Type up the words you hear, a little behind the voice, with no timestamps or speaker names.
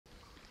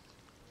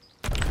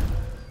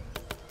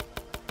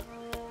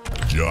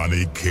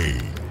Johnny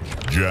Cage.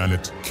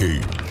 Janet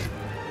Cage.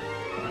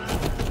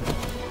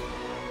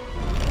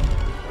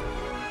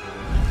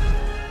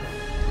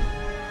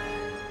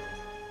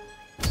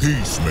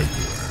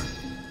 Peacemaker.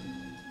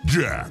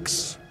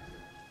 Jax.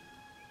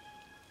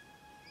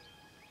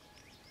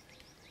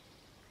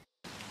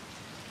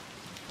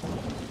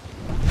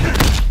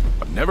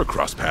 I've never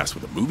crossed paths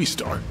with a movie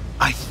star.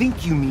 I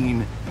think you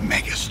mean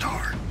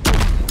megastar.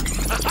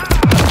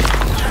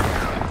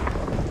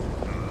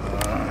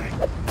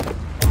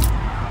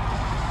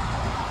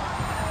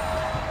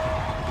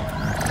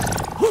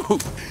 Woo!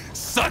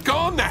 Suck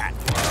on that!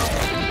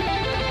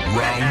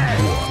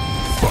 Round one,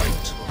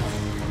 fight.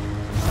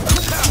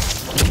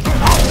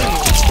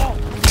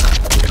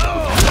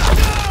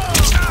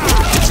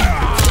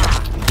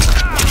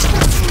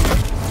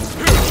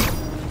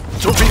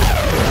 Torpedo!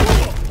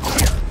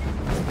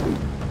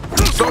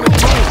 Sonic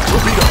boom!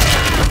 Torpedo!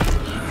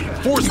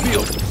 Force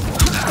field!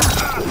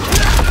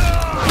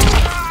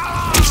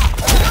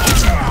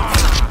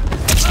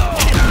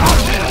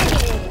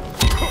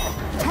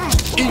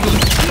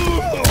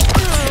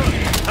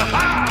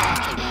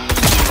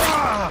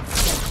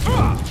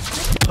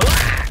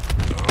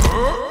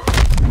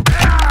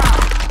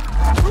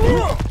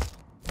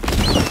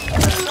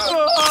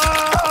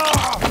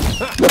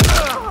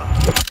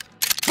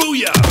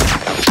 Booyah!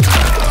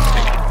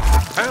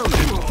 Pound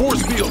him!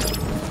 Force field!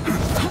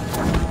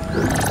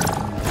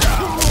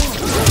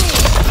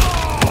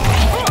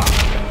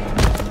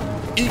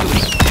 Eagle!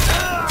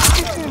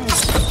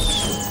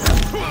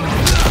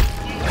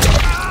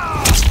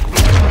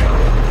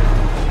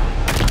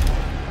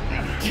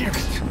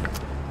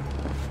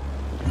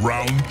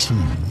 Round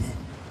two,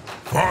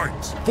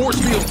 fight. Force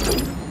field!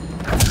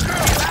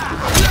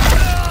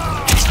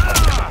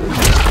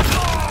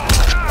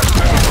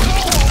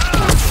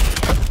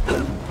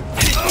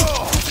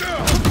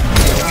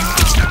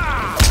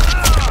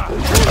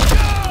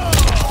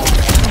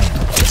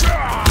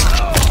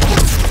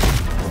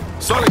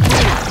 Sonic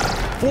boom!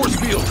 Force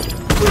field!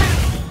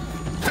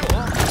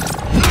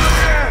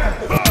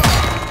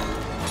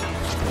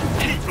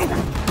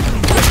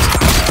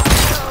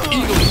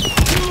 Eagle!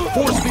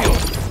 Force field!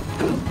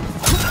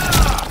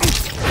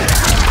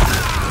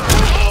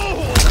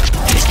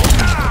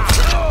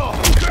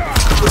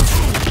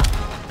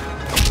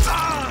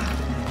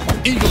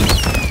 Eagle!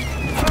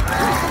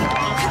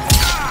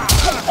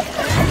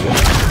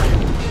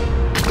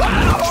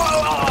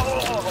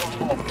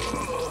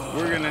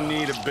 We're gonna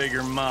need a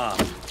bigger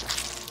mop.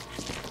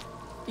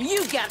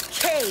 You got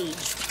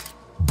caged.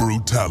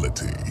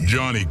 Brutality.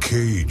 Johnny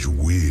Cage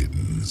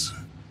wins.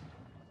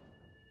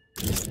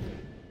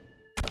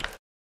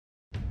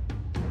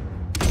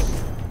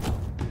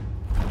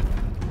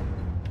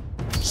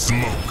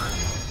 Smoke.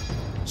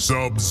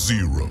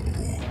 Sub-Zero.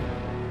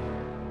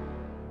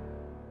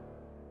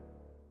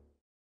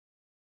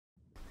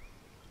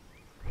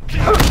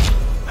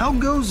 How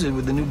goes it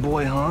with the new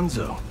boy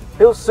Hanzo?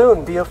 He'll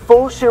soon be a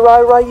full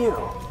Shirai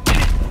Ryu.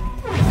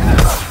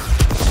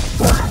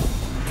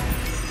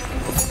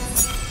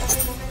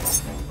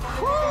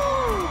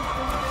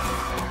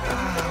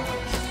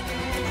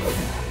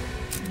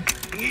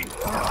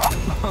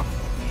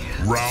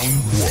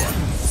 Round one,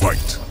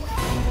 fight.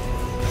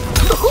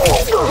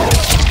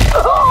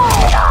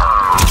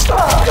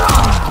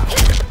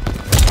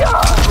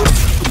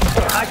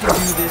 I can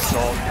do this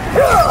all.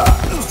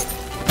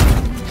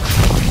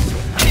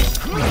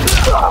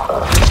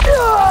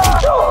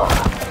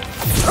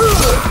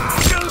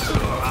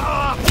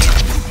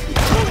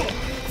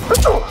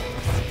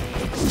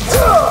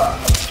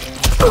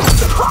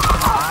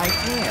 I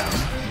am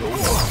the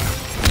one.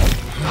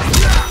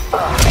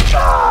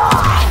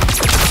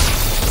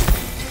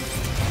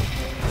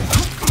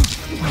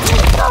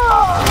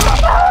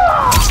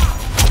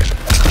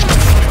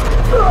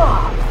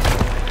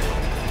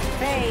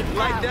 Fade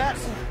Like out. that?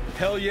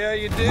 Hell yeah,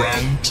 you did.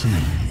 Round two,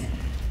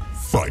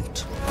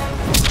 fight.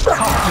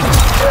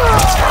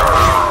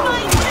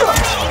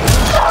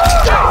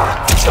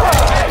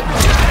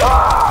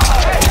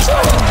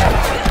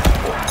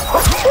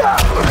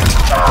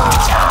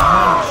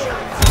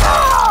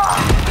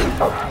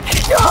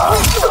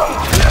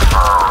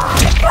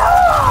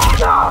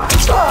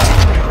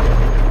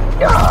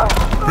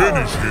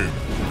 Finish him.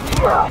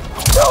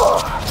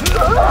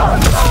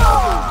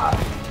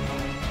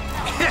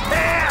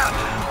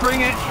 Yeah!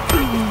 Bring it.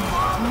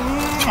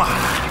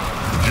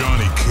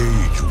 Johnny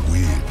Cage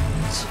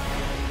wins.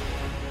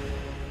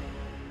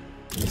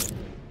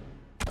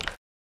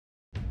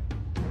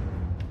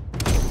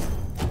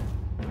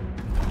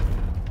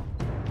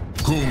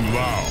 Kung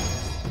Lao.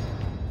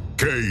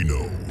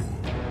 Kano.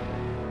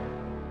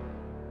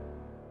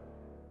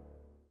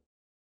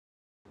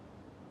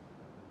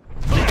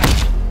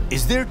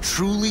 Is there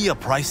truly a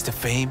price to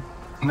fame?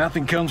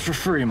 Nothing comes for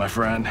free, my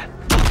friend.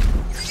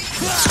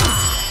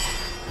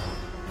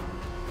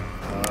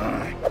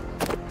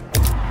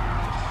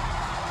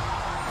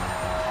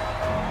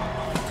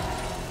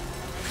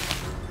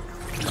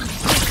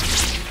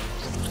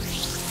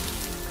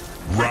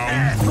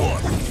 Round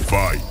one,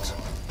 fight.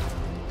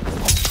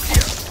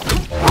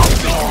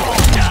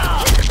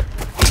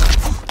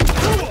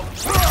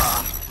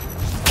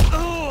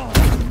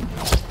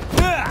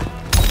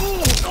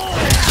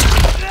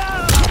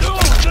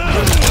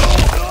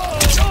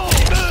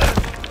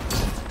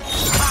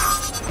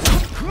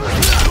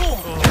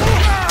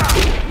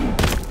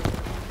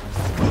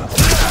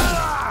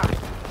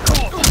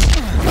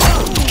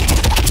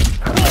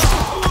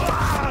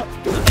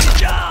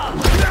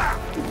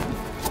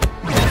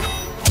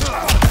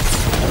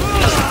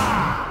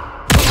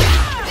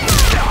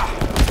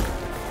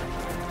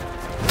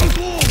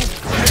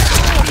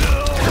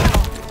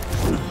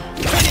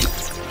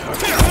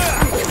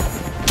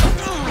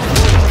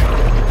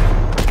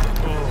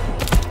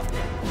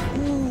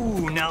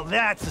 Now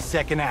that's a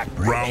second act.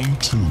 Round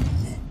 2.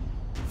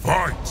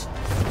 Fight!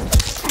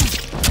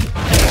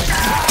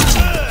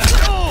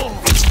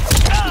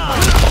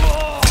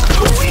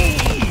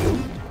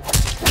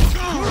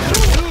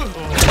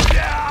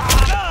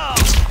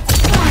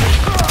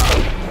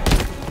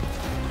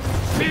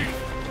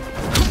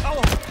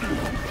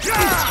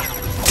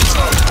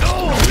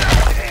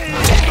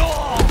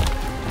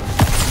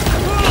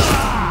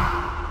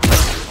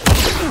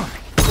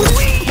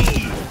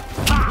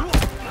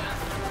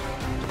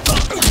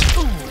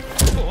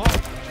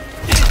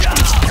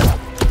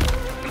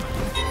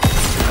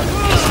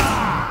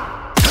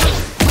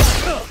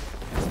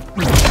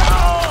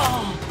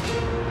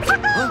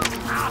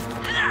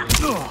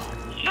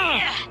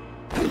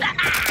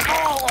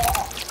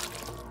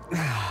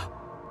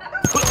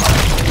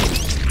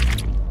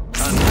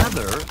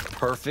 Another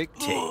perfect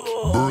take.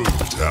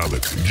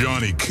 Brutality.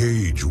 Johnny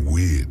Cage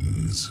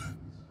wins.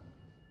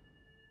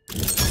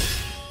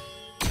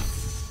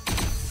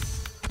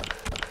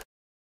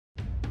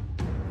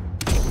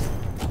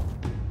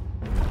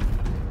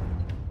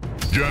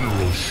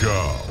 General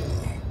Shao.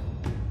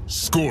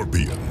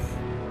 Scorpion.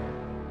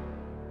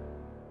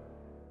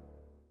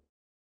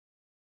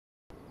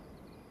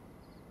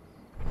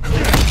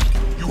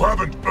 You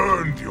haven't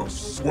earned your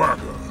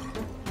swagger.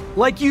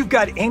 Like you've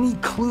got any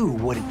clue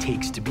what it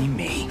takes to be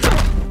me.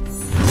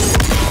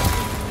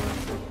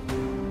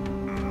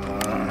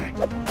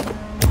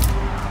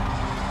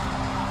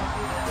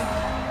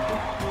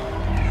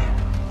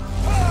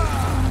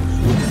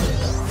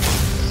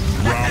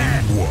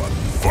 Round 1.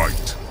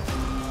 Fight.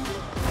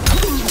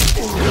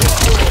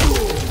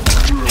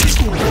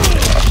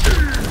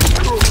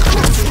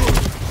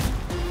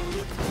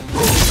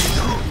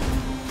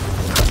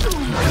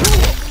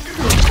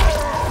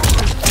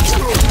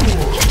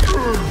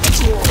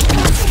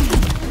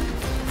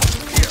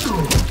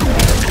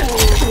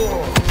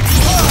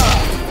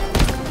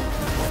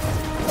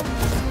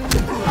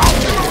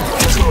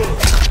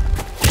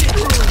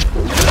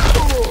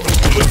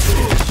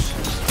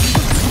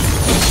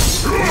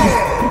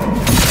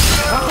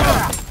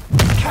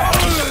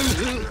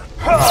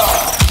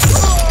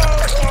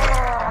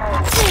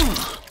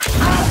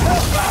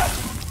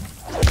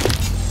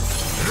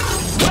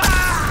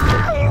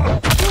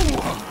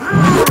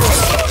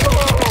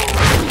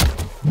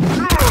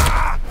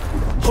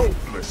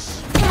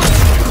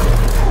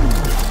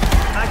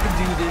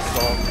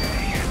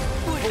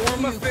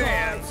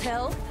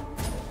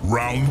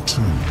 Round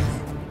 2.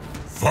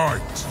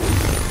 Fight!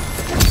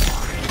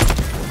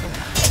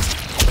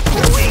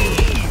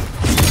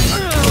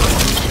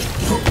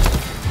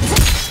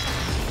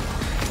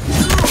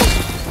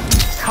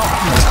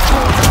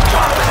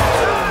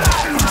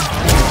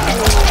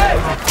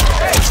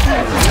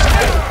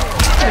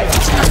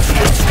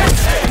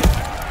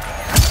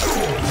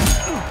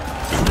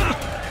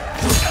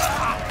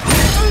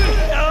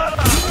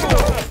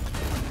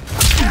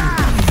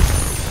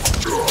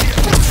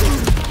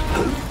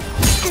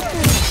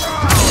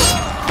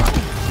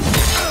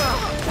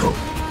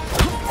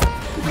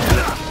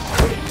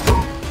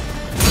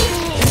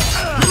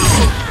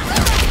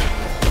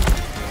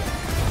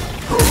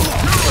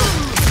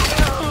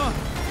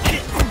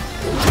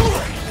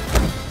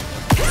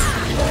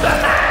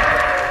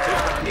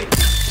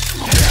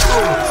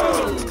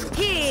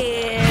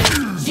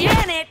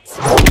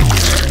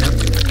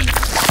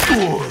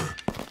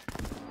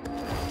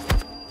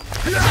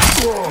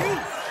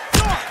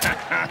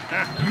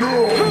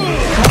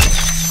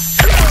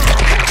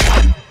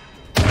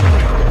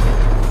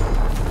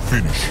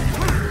 Finish him.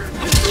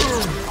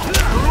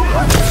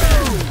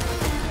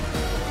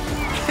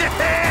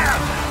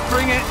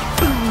 Bring it.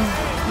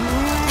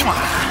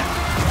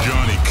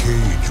 Johnny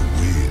Cage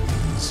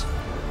wins.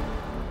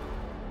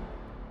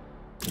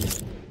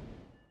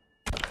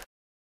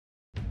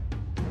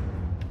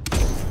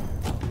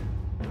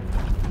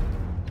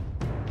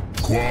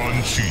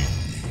 Quan Chi.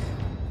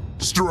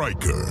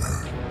 Striker.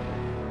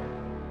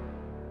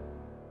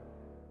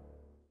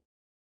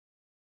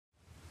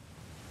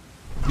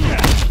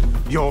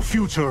 Your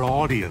future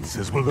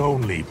audiences will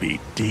only be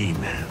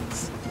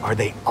demons. Are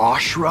they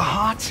Ashra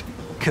hot?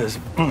 Cause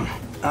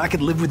I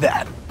could live with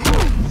that.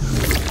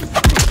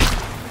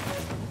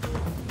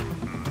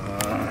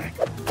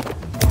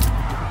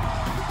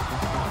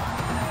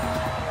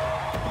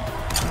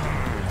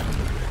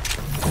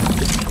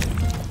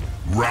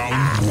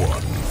 Round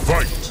 1.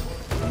 Fight!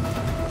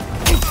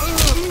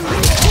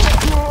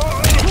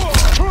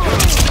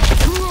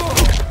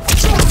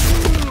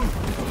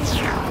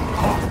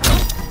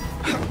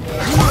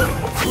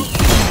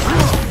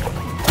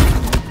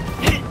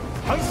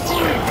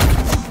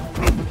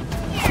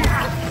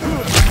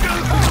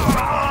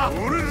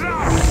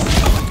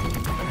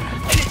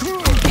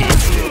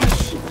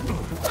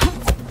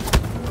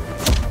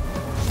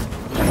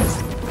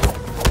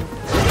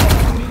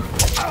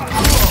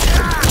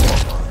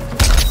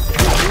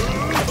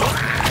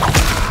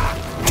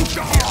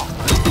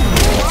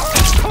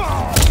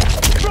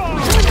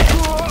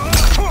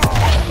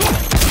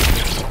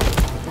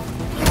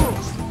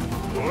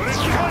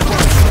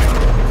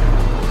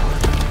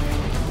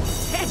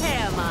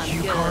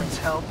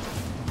 help?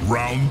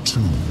 Round 2.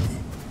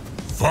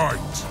 Fight!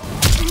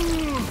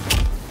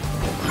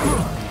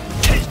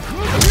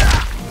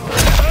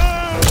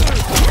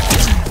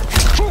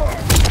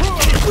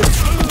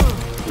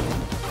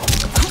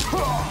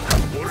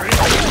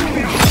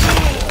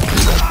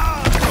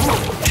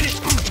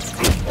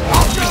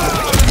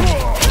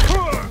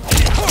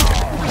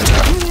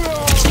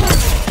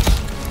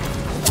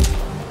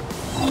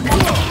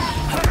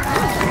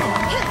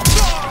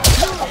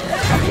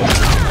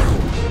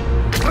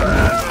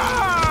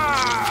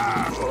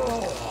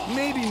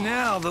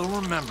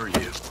 Remember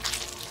you.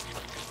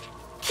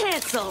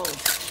 Cancelled.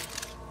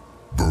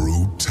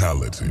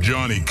 Brutality.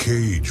 Johnny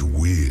Cage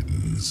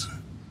wins.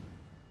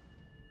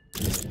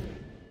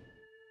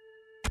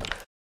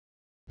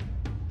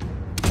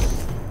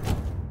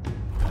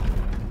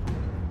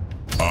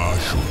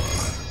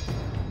 Ashra.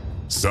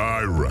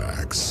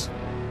 Cyrax.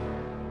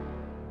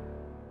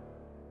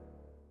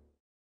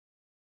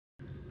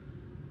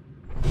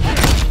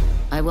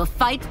 I will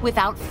fight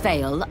without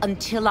fail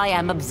until I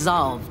am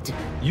absolved.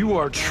 You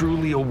are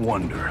truly a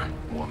wonder,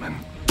 woman.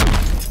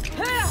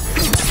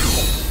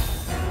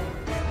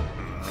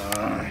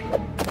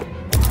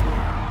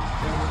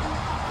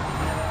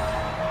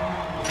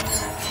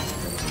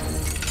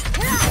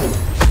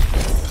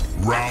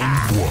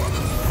 Round 1.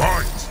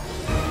 Fight!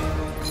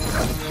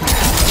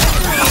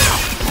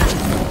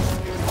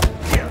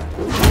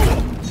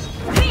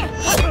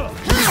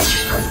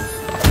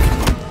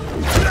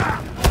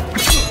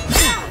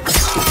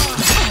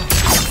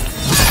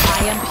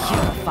 I am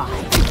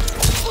purified.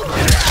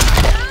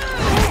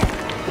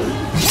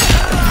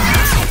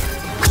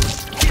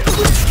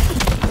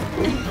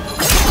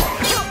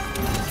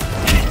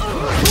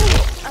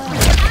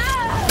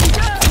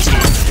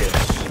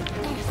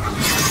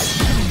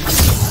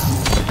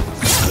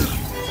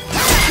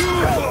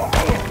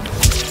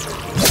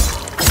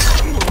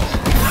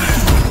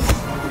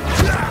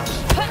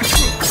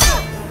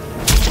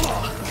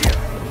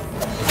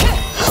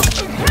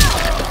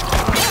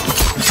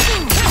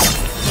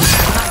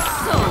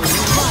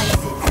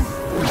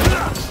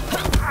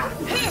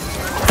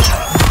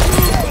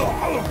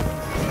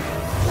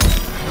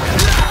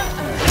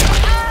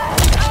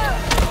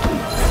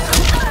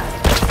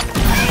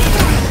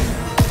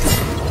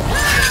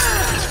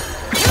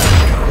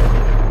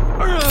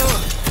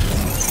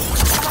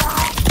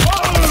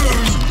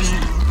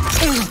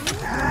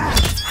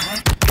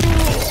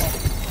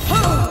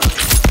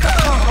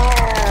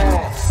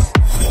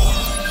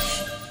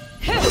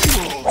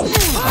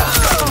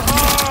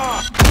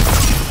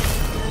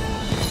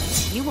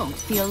 You won't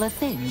feel a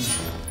thing.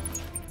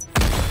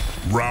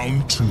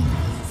 Round 2.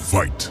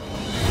 Fight!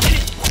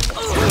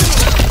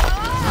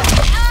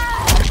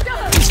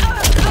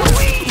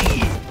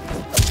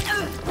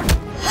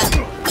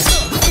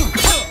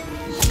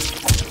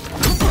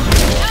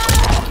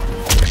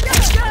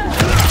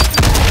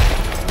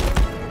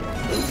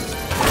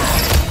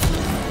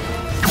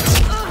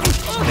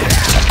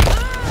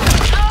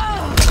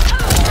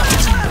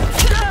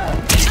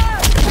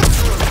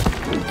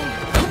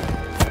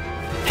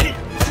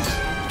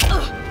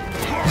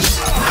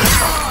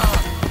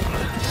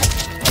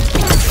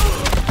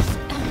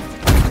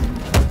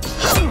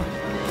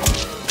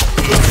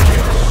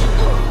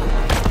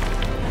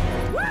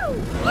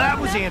 That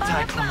was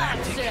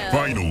anticlimactic.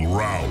 Final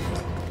round.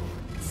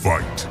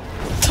 Fight!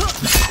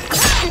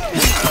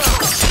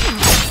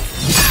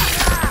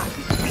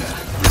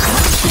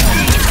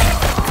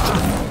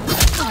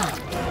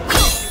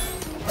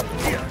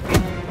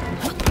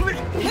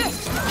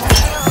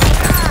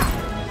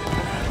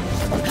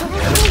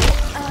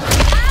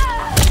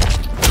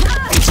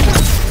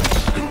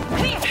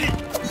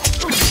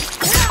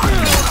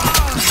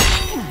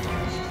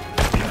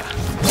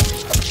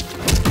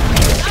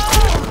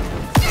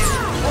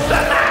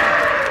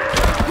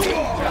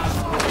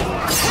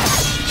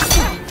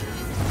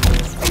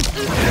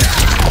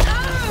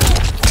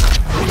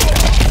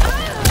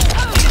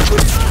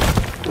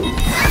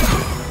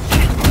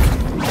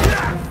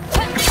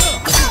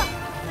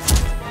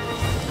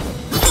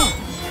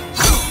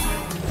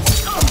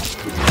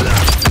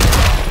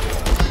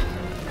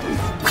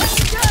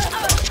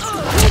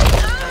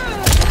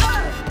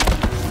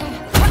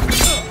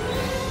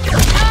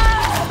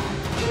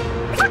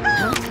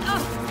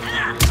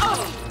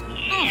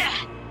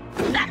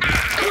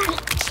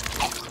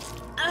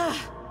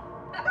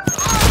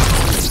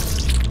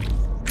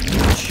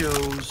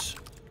 Chose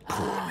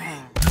poorly.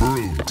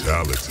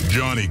 Brutality.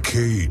 Johnny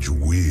Cage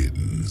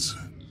wins.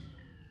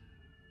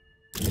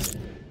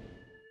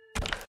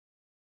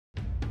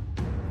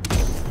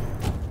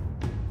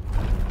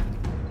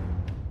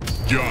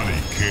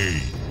 Johnny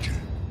Cage.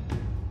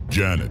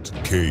 Janet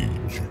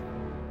Cage.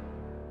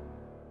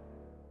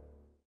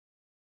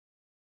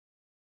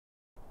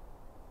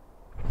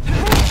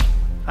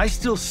 I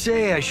still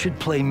say I should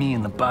play me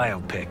in the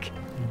biopic,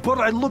 but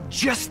I look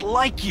just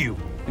like you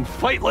and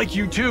fight like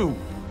you too.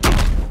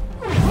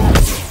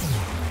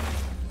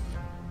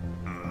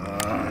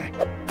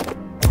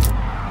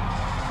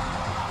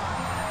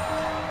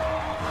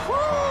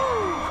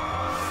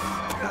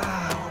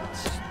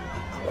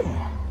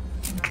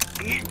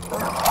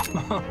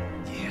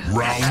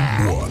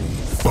 Round one,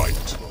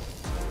 fight.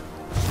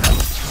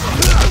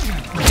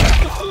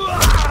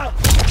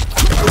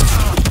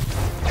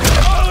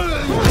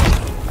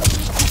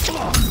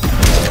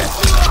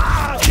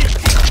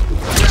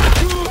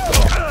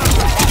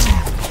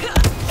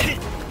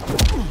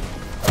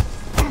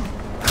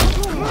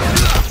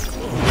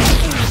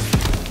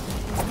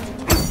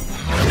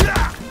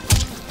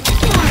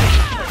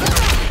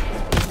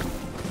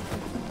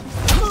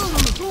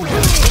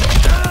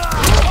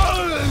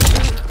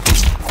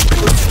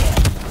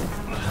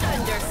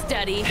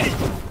 Understudy.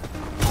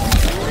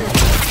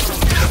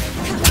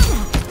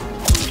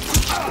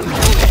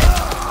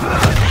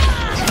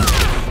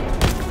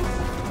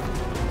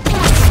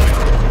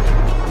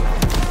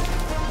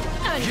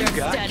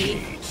 Understudy.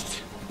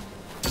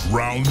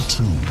 Round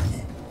two,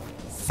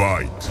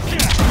 fight.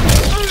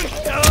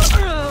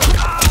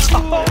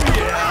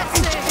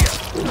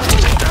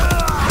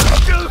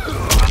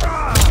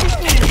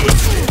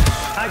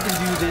 I can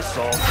do this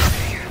all day.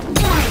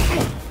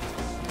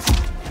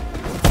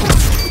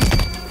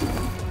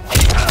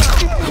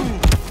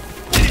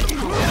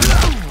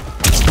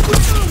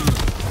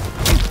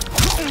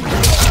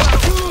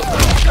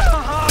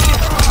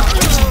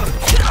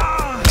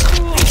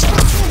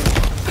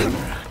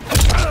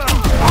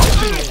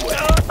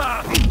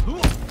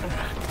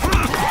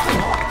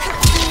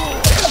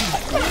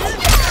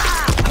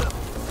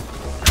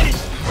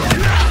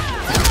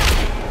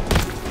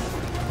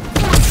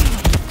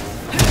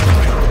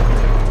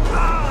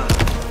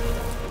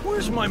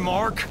 Where's my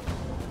mark?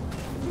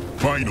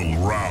 Final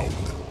round,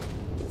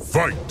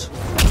 fight.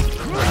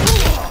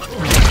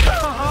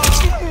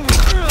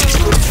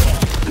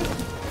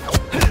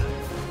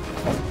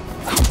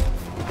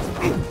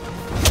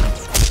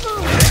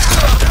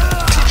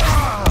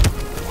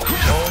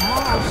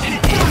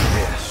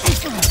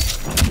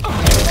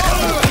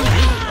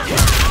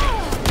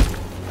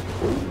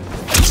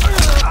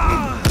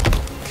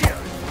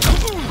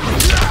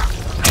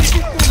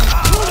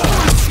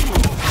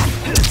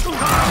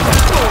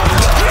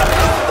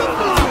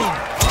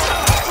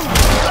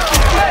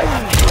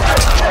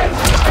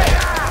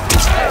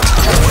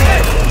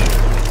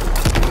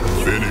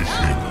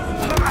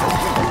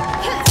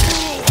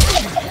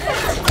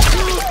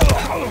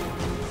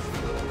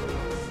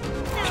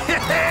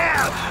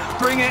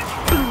 Bring it!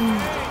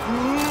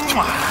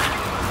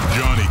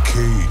 Johnny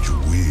Cage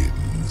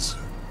wins.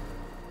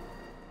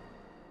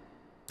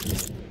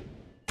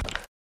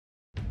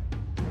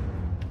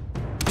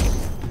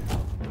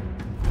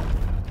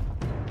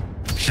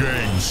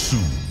 Shang Tsung,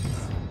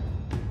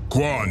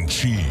 Quan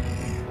Chi.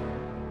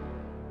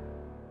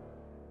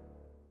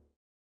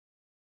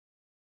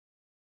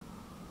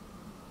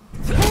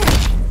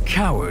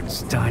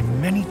 Cowards die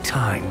many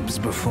times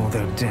before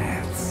their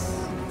deaths.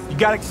 You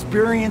got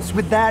experience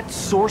with that,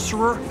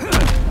 sorcerer?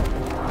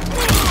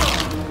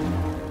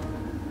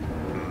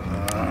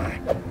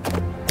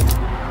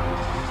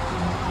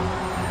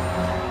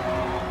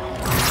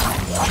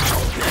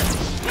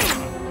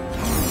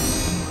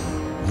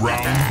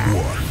 Round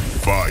one,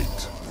 fight.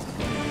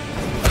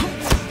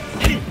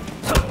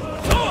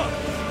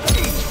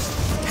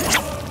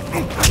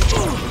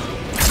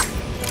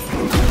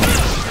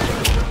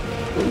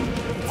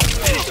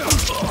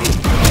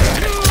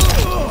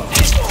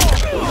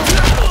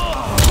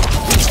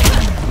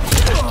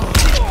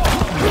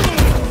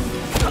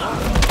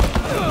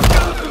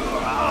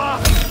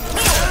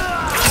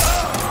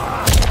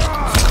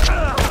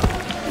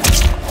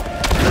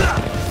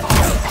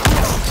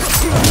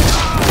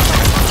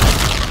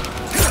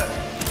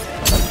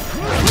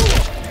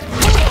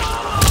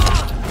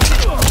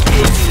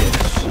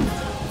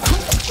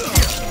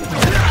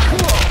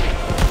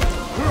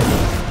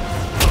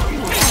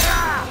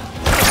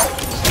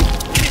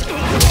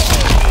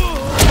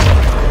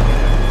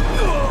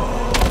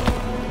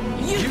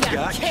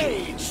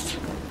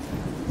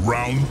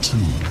 Round two,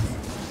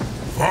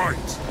 fight!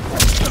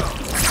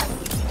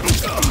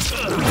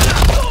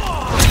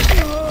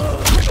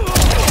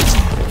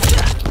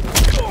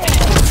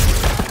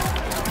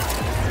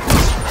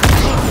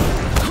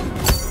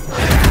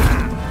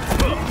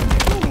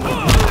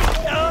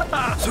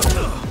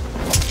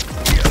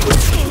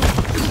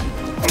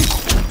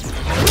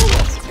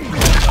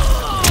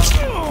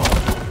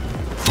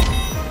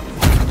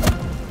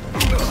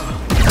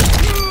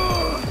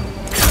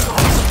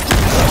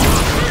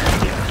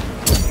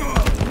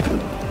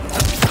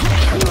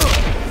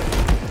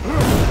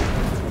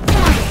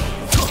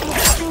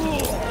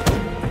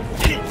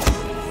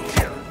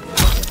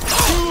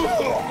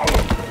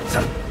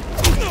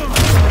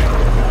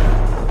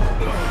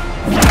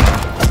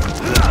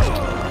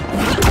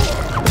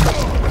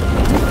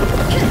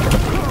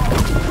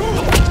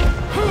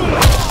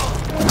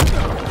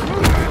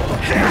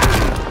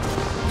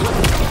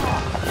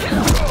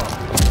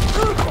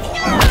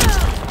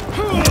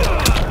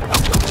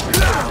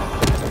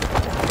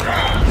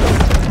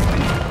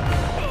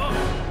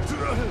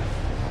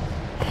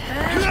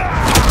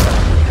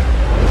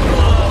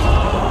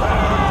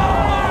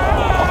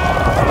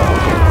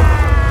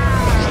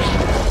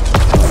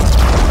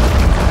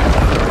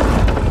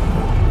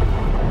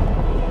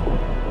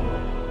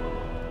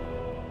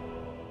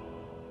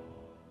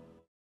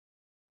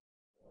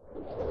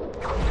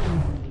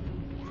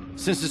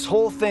 Since this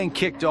whole thing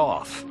kicked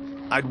off,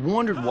 I'd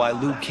wondered why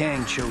Liu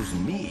Kang chose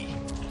me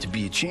to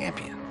be a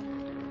champion.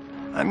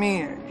 I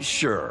mean,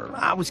 sure,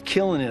 I was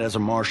killing it as a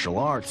martial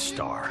arts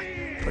star,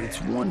 but it's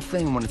one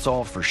thing when it's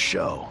all for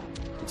show.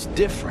 It's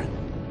different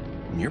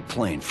when you're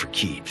playing for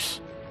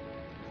keeps.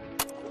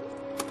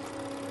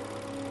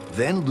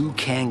 Then Liu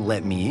Kang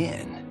let me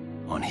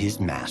in on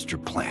his master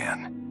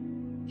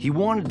plan. He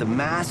wanted the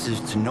masses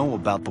to know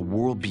about the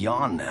world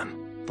beyond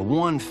them, the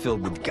one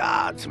filled with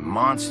gods and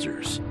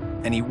monsters,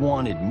 and he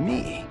wanted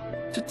me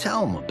to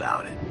tell them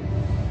about it.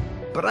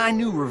 But I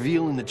knew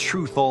revealing the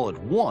truth all at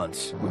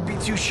once would be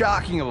too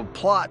shocking of a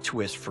plot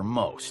twist for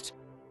most.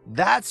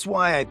 That's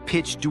why I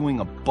pitched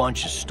doing a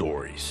bunch of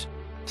stories,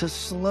 to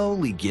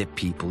slowly get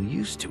people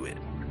used to it.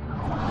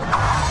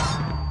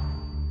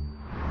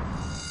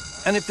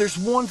 And if there's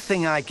one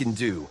thing I can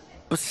do,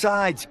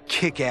 besides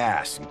kick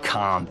ass in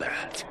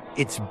combat,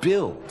 it's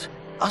build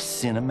a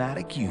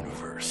cinematic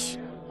universe.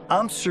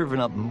 I'm serving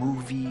up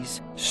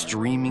movies,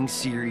 streaming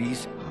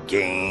series,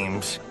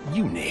 games,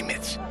 you name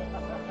it.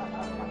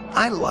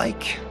 I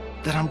like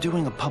that I'm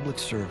doing a public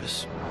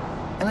service.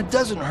 And it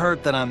doesn't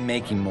hurt that I'm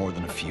making more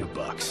than a few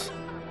bucks.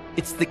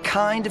 It's the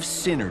kind of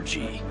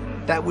synergy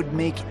that would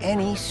make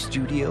any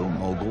studio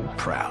mogul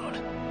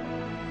proud.